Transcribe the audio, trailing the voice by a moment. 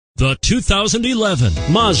The 2011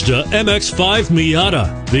 Mazda MX-5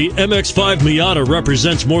 Miata. The MX-5 Miata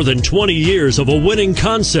represents more than 20 years of a winning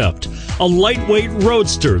concept. A lightweight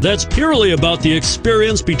roadster that's purely about the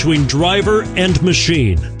experience between driver and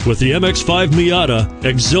machine. With the MX-5 Miata,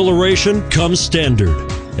 exhilaration comes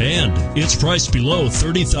standard. And it's priced below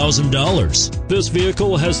 $30,000. This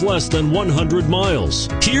vehicle has less than 100 miles.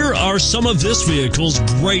 Here are some of this vehicle's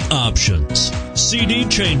great options: CD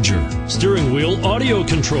changer, steering wheel audio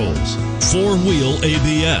controls, 4-wheel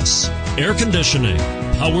ABS, air conditioning,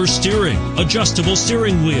 power steering, adjustable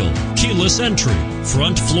steering wheel, keyless entry,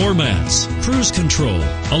 front floor mats, cruise control,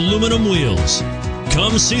 aluminum wheels.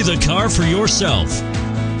 Come see the car for yourself.